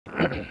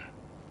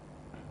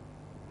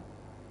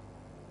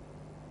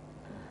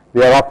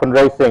They are often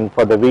racing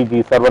for the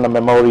VG Sarvana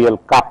Memorial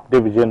Cup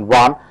Division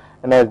 1,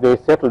 and as they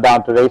settle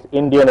down to race,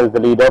 Indian is the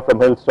leader from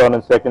Hillstone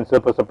in second.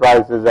 Super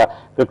Surprise is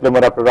quickly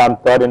moved up to run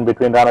third. In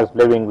between runners,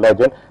 Living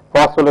Legend.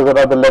 Foswell is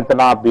another length and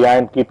a half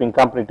behind, keeping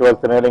company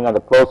towards the railing. On the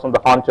close on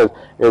the haunches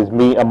is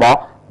Me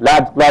Amor.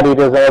 Lads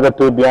Gladiator is another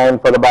two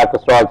behind. For the back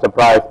is Royal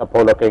Surprise.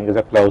 Apollo King is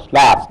a close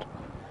last.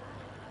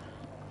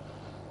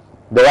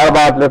 There are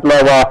about little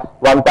over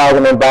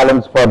 1,000 in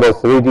balance for this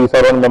VG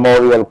Sarvana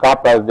Memorial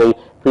Cup as the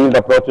field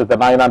approaches the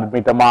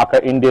 900-meter marker.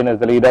 Indian is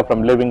the leader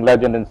from Living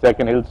Legend in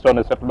second. Hillstone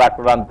is settled back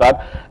to run third,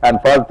 and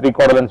first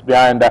 3/4 lengths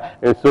behind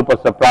is Super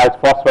Surprise.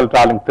 Foswell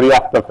trailing 3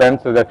 off the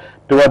fence.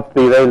 Towards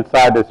the rail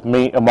side is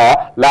Me Amor.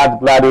 Lads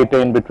Gladiator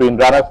in between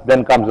runners.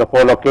 Then comes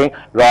Apollo King.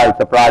 Royal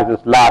Surprise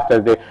is last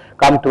as they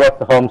come towards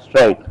the home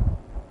straight.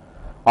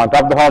 On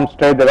top of the home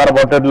straight, they got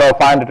about a little over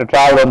 500 to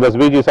travel on this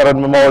VG Sarvana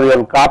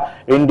Memorial Cup.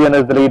 Indian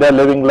is the leader.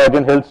 Living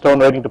Legend.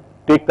 Hillstone waiting to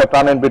take the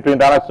run in between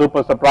runners.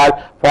 Super Surprise.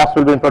 Fast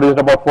will be introduced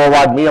about 4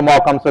 wide. Me Amor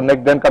comes to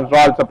next. Then comes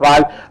Royal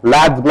Surprise.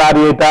 Lads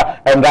Gladiator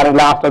and running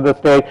last of the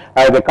stage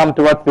as they come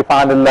towards the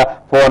final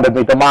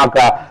 400-meter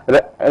marker.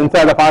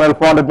 Inside the final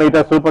 400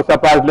 meters, Super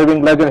Surprise,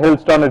 Living Legend,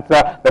 Hillstone.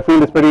 The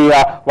field is pretty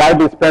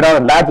widely spread out.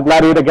 And Lads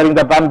Gladiator getting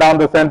the run down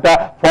the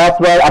center.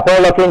 Foswell,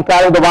 Apollo King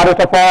carrying the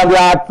Varista 4 on the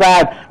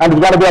outside, and it's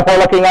going to be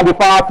Apollo King on the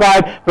far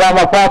side from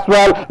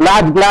Foswell.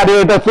 Lads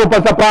Gladiator,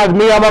 Super Surprise,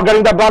 Me Amor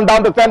getting the run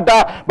down the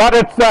center, but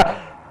it's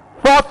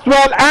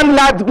Foswell and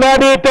Lads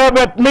Gladiator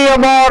with Me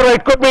Amor.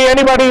 It could be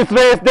anybody's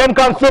race. Then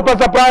comes Super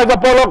Surprise,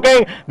 Apollo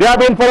King. They have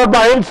been followed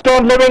by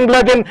Hillstone, Living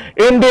Legend,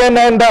 Indian,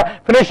 and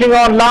finishing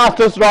on last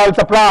is Royal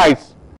Surprise.